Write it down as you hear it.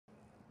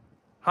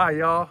Hi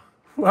y'all,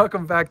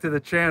 welcome back to the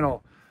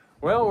channel.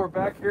 Well, we're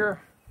back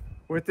here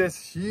with this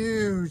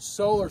huge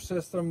solar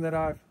system that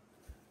I've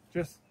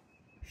just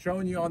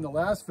shown you on the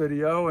last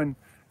video, and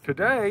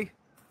today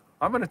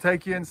I'm going to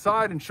take you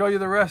inside and show you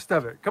the rest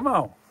of it. Come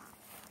on.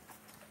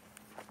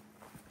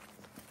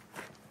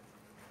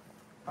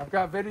 I've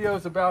got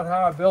videos about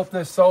how I built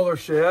this solar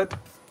shed,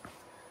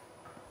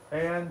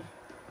 and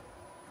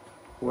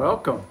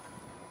welcome.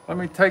 Let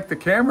me take the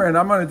camera and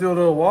I'm going to do a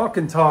little walk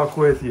and talk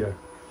with you.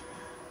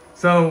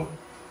 So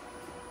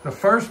the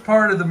first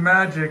part of the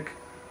magic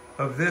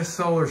of this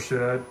solar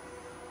shed,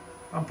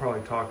 I'm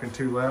probably talking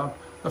too loud.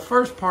 The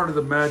first part of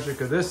the magic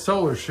of this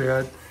solar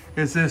shed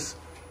is this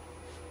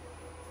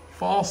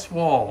false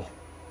wall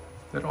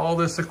that all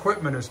this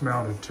equipment is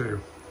mounted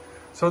to.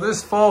 So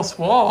this false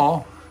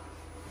wall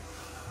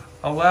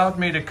allowed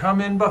me to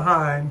come in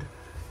behind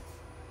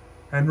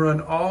and run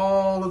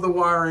all of the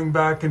wiring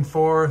back and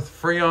forth,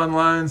 Freon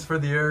lines for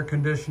the air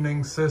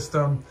conditioning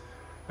system.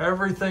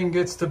 Everything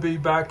gets to be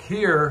back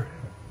here,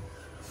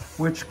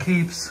 which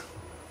keeps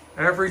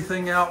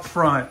everything out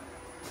front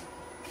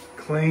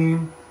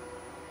clean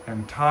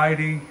and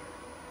tidy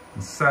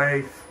and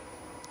safe.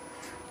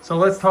 So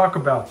let's talk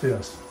about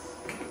this.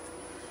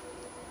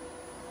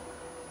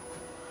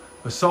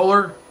 The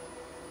solar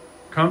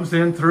comes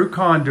in through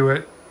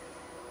conduit,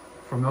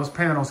 from those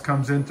panels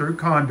comes in through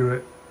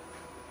conduit,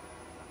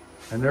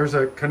 and there's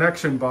a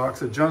connection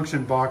box, a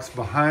junction box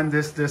behind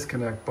this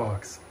disconnect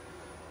box.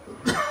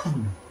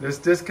 This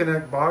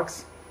disconnect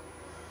box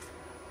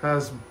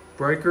has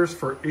breakers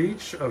for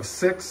each of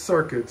 6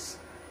 circuits.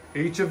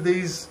 Each of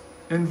these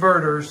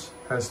inverters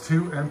has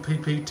 2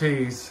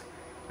 MPPTs,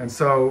 and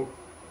so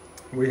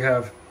we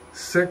have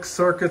 6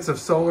 circuits of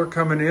solar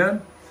coming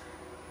in,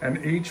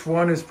 and each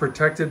one is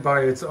protected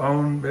by its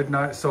own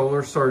midnight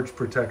solar surge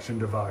protection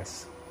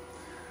device.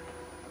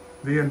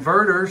 The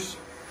inverters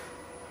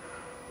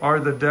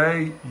are the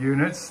day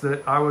units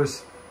that I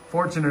was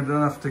fortunate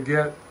enough to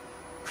get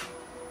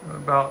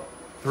about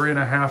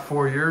 3.5,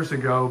 4 years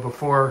ago,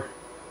 before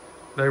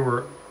they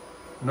were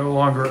no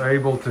longer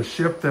able to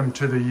ship them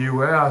to the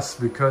US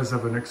because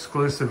of an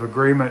exclusive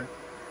agreement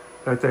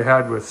that they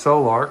had with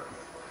Solar.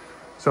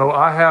 So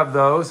I have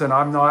those, and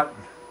I'm not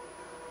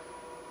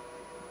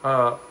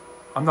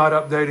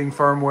updating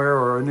firmware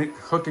or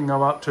hooking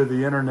them up to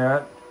the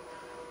internet,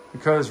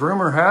 because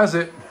rumor has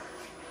it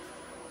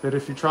that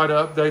if you try to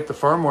update the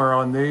firmware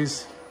on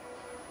these,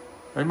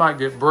 they might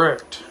get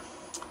bricked.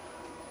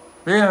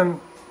 Then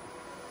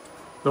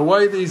the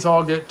way these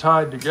all get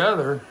tied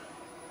together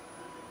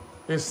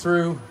is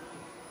through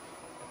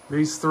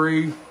these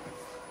 3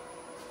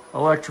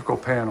 electrical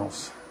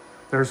panels.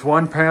 There's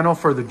one panel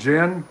for the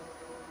gen,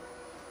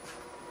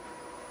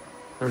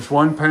 there's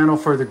one panel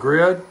for the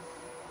grid,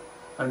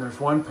 and there's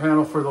one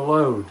panel for the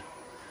load.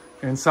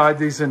 Inside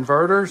these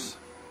inverters,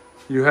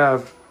 you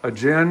have a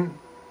gen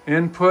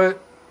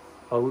input,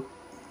 a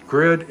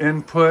grid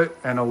input,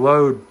 and a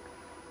load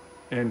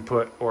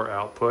input or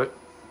output.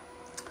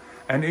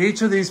 And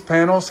each of these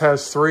panels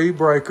has 3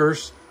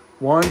 breakers,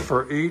 one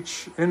for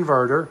each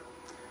inverter.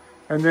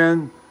 And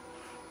then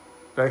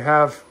they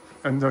have,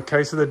 in the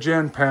case of the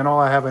gen panel,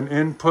 I have an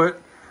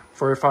input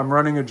for if I'm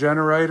running a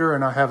generator,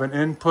 and I have an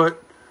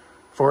input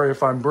for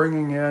if I'm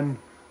bringing in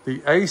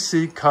the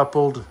AC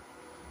coupled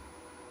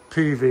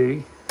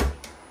PV.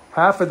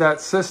 Half of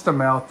that system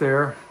out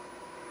there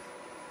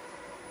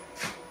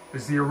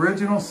is the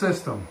original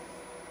system,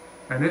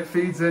 and it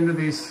feeds into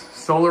these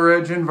Solar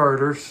Edge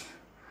inverters,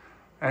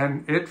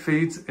 and it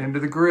feeds into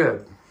the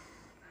grid.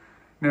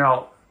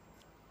 Now,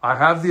 I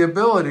have the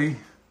ability,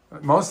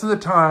 most of the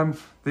time,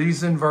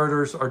 these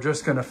inverters are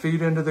just going to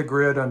feed into the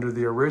grid under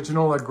the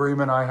original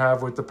agreement I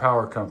have with the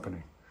power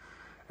company.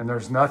 And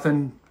there's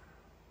nothing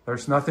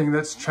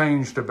that's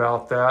changed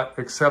about that,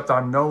 except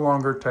I'm no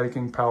longer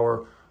taking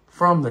power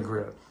from the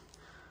grid.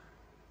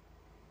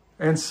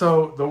 And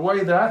so the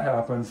way that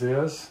happens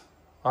is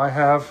I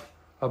have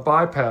a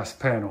bypass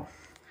panel,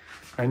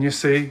 and you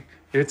see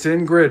it's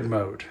in grid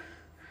mode.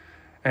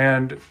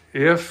 And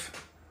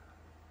if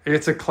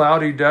it's a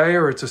cloudy day,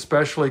 or it's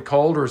especially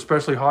cold or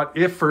especially hot,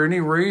 if for any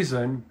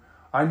reason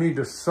I need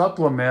to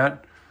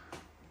supplement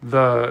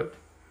the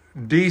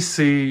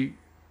DC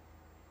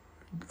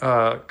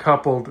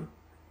coupled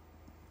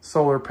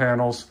solar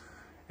panels,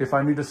 if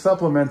I need to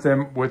supplement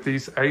them with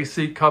these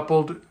AC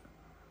coupled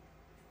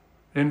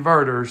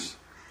inverters,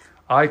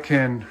 I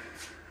can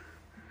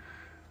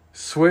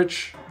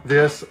switch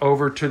this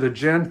over to the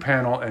gen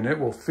panel, and it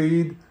will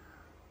feed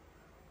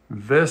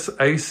this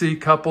AC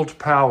coupled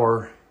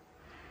power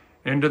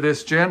into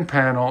this gen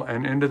panel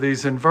and into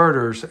these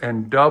inverters,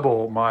 and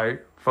double my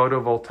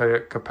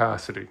photovoltaic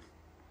capacity.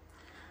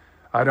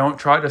 I don't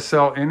try to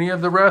sell any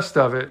of the rest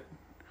of it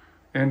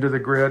into the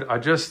grid. I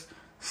just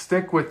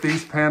stick with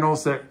these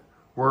panels that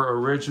were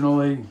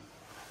originally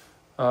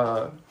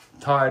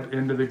tied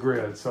into the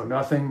grid. So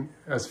nothing,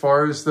 as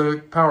far as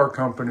the power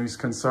company is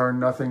concerned,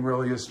 nothing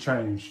really has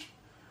changed.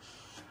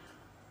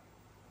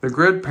 The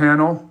grid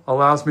panel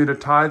allows me to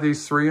tie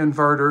these 3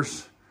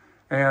 inverters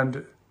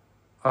and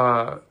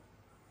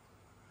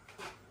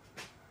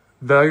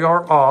they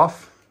are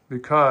off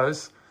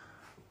because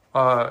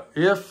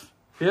if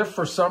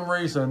for some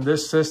reason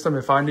this system,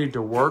 if I need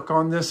to work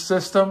on this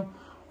system,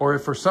 or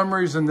if for some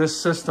reason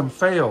this system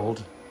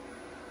failed,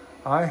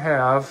 I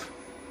have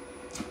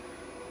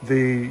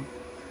the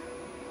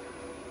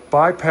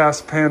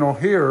bypass panel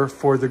here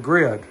for the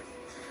grid.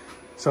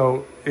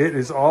 So it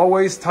is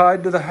always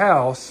tied to the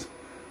house,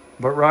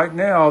 but right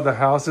now the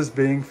house is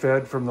being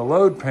fed from the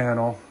load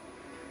panel.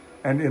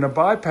 And in a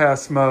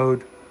bypass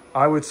mode,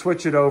 I would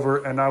switch it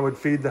over and I would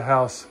feed the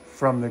house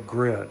from the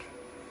grid.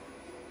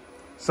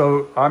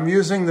 So I'm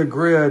using the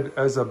grid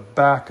as a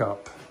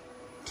backup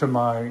to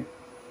my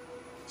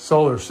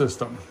solar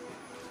system.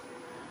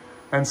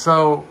 And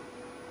so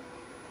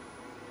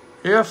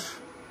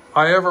if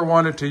I ever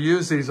wanted to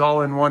use these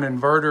all-in-one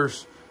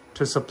inverters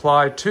to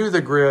supply to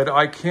the grid,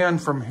 I can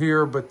from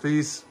here, but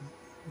these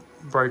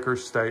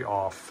breakers stay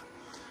off.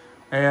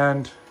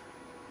 And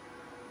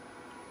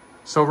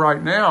so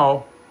right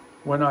now,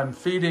 when I'm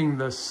feeding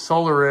the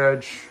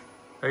SolarEdge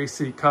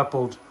AC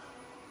coupled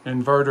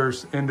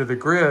inverters into the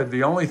grid,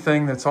 the only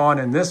thing that's on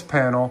in this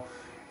panel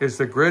is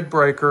the grid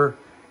breaker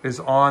is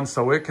on,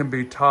 so it can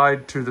be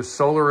tied to the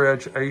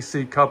SolarEdge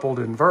AC coupled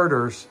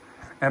inverters,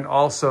 and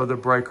also the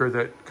breaker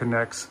that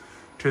connects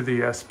to the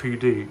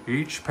SPD.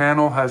 Each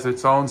panel has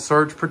its own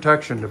surge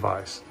protection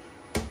device.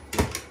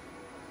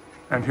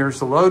 And here's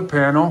the load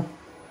panel.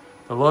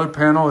 The load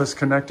panel is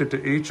connected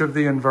to each of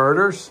the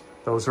inverters.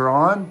 Those are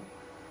on.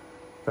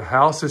 The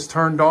house is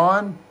turned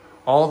on.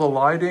 All the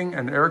lighting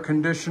and air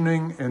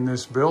conditioning in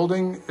this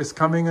building is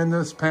coming in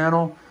this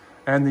panel.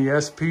 And the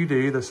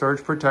SPD, the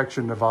surge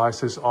protection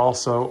device, is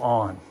also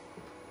on.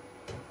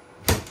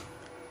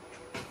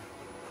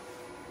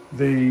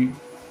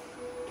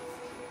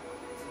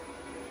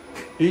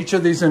 Each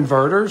of these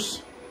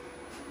inverters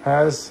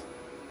has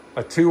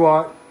a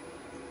 2-watt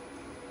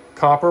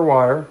copper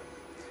wire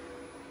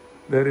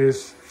that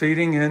is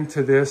feeding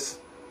into this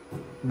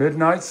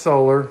Midnight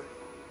Solar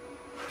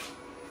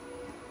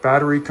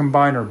battery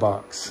combiner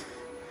box.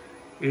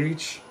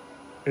 Each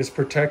is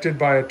protected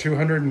by a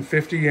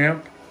 250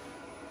 amp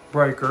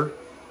breaker,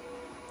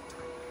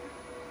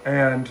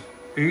 and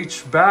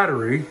each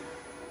battery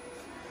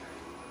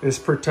is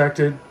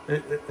protected.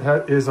 It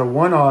is a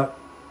 1-aught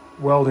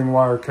welding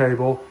wire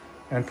cable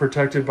and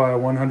protected by a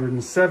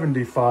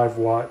 175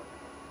 watt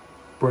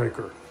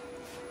breaker.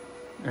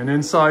 And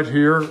inside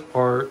here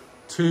are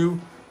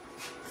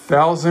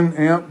 2,000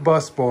 amp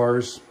bus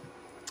bars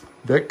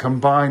that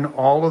combine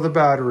all of the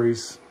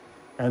batteries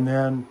and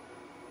then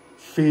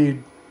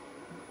feed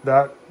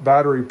that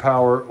battery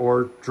power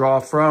or draw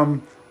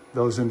from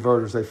those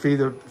inverters. They feed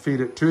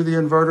it to the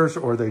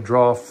inverters, or they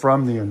draw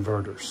from the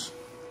inverters.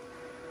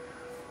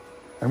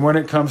 And when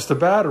it comes to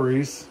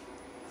batteries,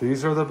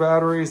 these are the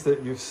batteries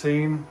that you've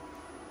seen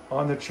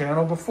on the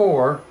channel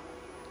before.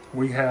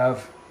 We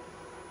have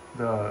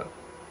the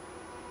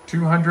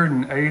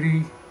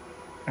 280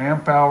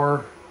 amp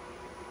hour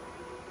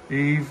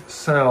EVE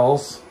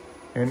cells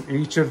in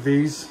each of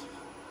these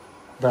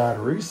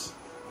batteries.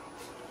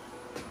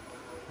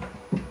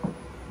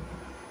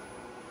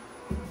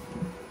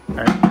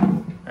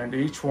 And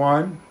each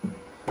one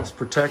is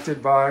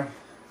protected by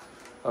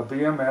a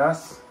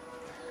BMS.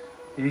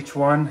 Each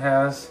one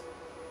has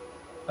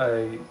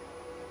a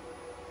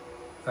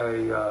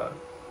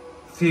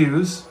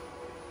fuse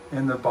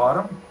in the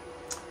bottom,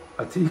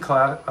 a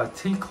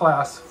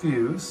T-class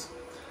fuse,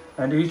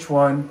 and each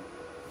one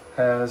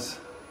has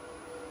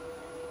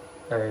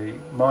a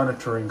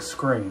monitoring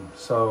screen.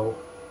 So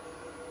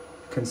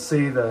you can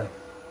see the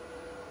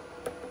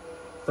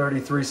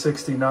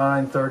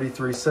 3369,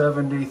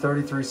 3370,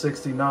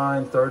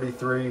 3369,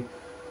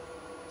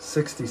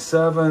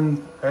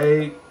 3367,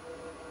 8,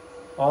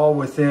 all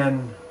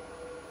within,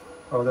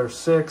 oh, there's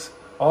 6,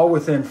 all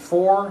within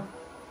 4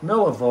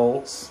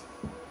 millivolts,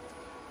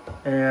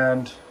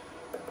 and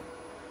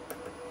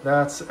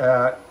that's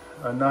at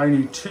a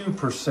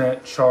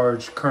 92%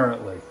 charge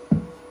currently.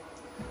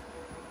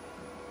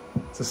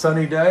 It's a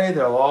sunny day.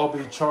 They'll all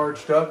be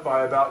charged up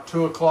by about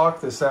 2 o'clock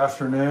this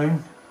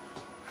afternoon,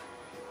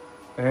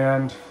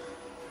 and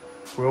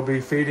we'll be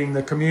feeding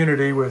the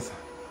community with,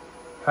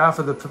 half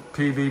of the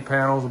PV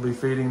panels will be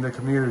feeding the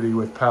community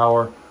with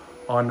power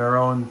on their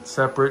own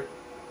separate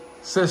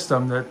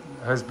system that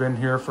has been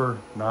here for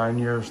 9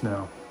 years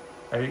now,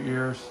 8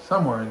 years,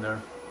 somewhere in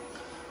there.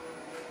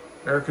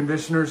 Air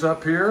conditioners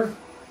up here.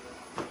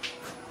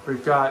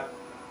 We've got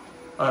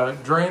a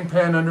drain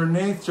pan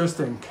underneath just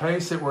in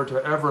case it were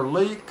to ever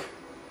leak.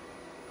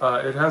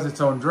 It has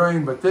its own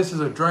drain, but this is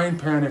a drain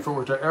pan. If it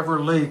were to ever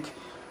leak,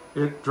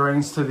 it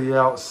drains to the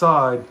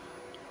outside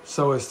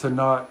so as to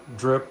not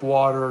drip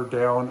water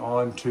down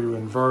onto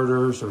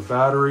inverters or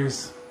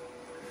batteries.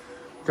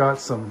 Got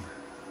some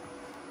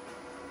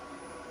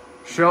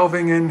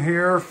shelving in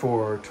here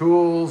for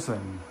tools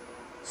and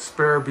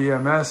spare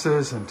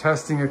BMSs and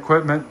testing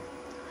equipment,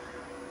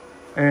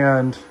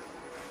 and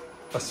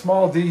a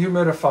small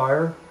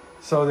dehumidifier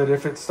so that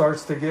if it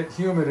starts to get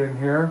humid in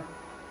here,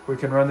 we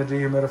can run the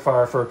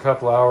dehumidifier for a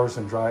couple hours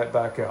and dry it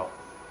back out.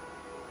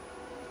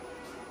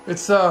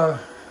 It's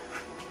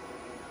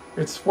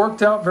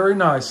worked out very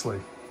nicely.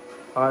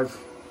 I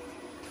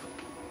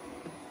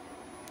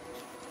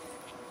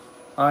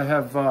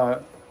have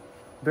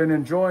been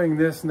enjoying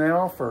this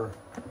now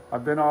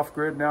I've been off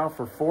grid now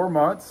for 4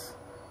 months,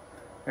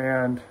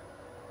 and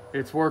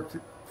it's worked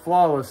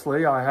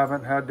flawlessly. I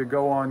haven't had to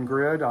go on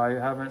grid. I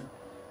haven't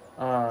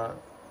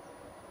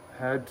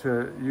had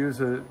to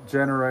use a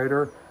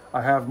generator.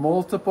 I have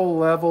multiple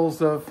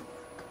levels of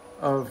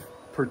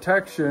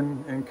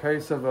protection in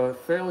case of a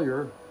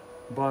failure,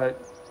 but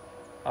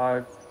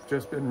I've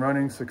just been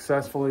running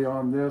successfully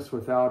on this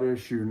without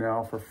issue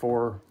now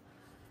for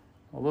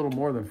a little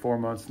more than 4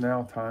 months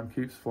now. Time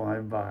keeps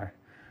flying by.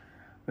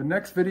 The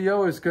next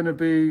video is going to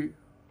be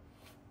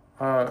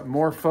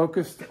more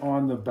focused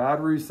on the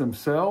batteries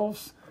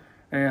themselves,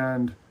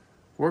 and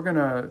we're going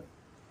to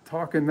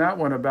talk in that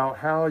one about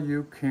how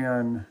you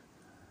can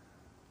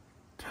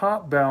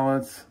top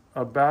balance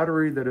a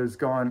battery that has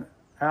gone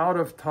out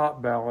of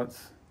top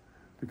balance,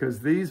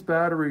 because these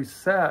batteries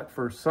sat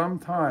for some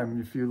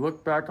time. If you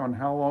look back on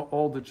how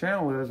old the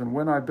channel is and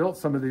when I built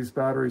some of these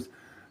batteries,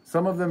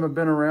 some of them have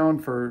been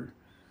around for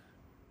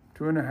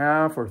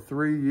 2.5 or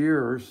 3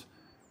 years,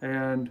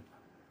 and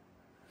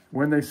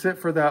when they sit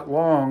for that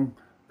long,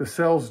 the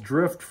cells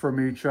drift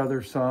from each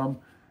other some.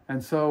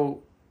 And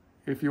so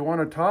if you want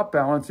to top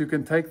balance, you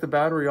can take the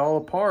battery all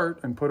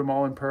apart and put them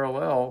all in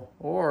parallel,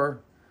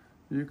 or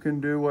you can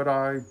do what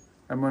I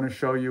am going to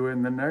show you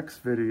in the next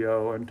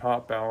video and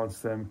top balance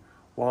them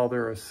while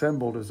they're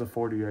assembled as a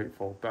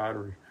 48-volt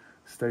battery.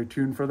 Stay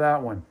tuned for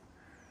that one.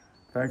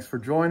 Thanks for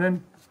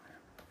joining.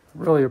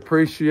 Really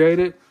appreciate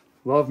it.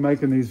 Love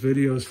making these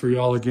videos for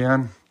y'all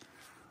again.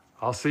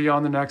 I'll see you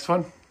on the next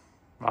one.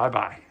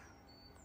 Bye-bye.